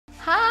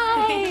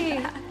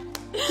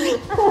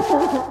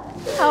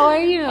How are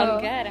you?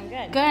 I'm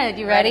good. Good.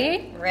 You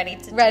ready?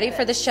 Ready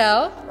for the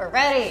show? We're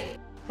ready.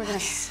 We're gonna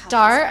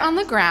start on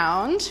the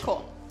ground.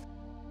 Cool.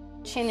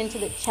 Chin into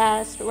the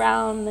chest,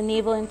 round the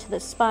navel into the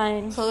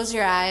spine. Close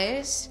your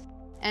eyes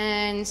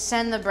and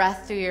send the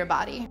breath through your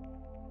body.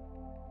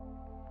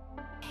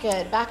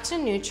 Good. Back to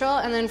neutral,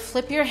 and then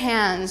flip your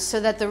hands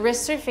so that the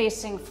wrists are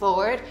facing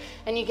forward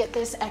and you get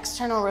this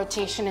external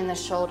rotation in the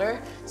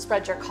shoulder.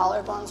 Spread your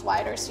collarbones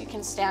wider so you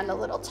can stand a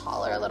little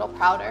taller, a little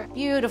prouder.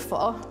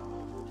 Beautiful.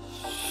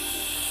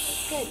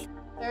 Good.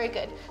 Very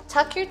good.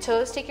 Tuck your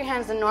toes, take your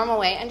hands the normal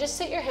way, and just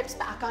sit your hips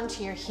back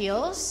onto your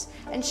heels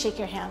and shake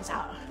your hands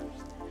out.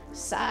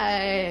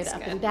 Side,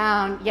 up and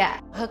down. Yeah.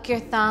 Hook your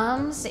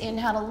thumbs.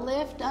 Inhale to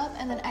lift up,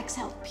 and then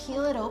exhale,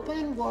 peel it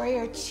open.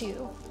 Warrior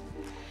 2.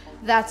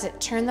 That's it.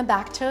 Turn the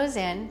back toes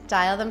in.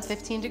 Dial them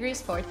 15 degrees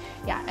forward.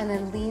 Yeah, and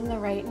then lean the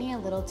right knee a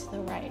little to the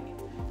right.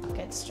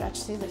 Good.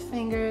 Stretch through the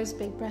fingers.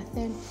 Big breath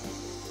in.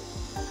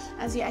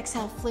 As you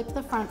exhale, flip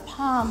the front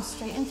palm,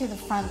 straighten through the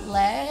front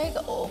leg.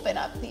 Open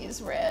up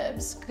these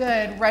ribs.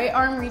 Good. Right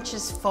arm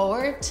reaches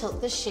forward.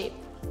 Tilt the shape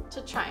to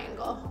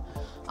triangle.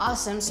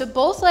 Awesome. So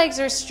both legs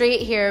are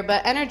straight here,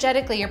 but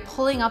energetically you're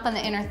pulling up on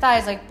the inner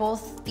thighs, like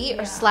both feet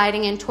are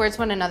sliding in towards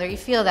one another. You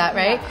feel that,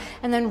 right? Yeah.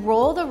 And then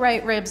roll the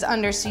right ribs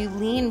under so you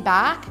lean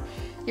back.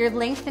 You're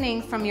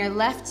lengthening from your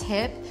left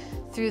hip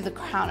through the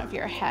crown of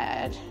your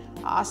head.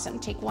 Awesome.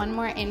 Take one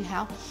more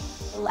inhale.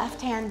 Left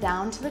hand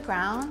down to the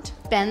ground.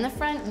 Bend the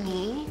front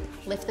knee.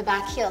 Lift the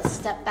back heel.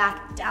 Step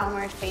back,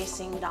 downward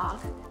facing dog.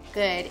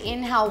 Good.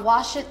 Inhale,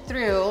 wash it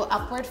through.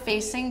 Upward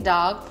facing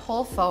dog.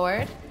 Pull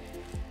forward.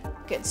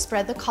 Good.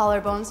 Spread the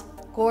collarbones.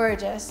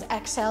 Gorgeous.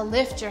 Exhale,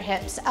 lift your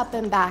hips up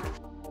and back.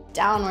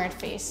 Downward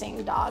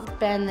facing dog.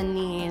 Bend the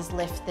knees,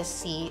 lift the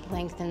seat,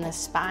 lengthen the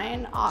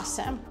spine.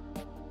 Awesome.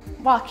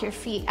 Walk your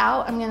feet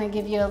out. I'm gonna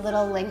give you a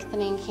little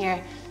lengthening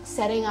here.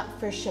 Setting up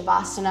for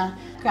Shavasana.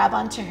 Grab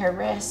onto her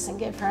wrists and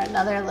give her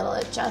another little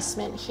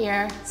adjustment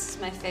here. This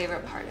is my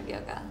favorite part of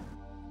yoga.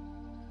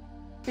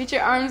 Reach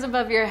your arms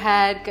above your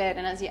head. Good.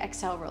 And as you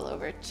exhale, roll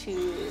over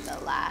to the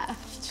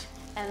left.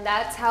 And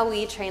that's how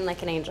we train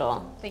like an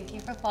angel. Thank you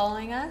for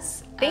following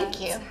us.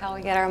 Thank you. That's how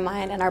we get our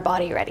mind and our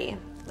body ready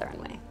for the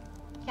runway.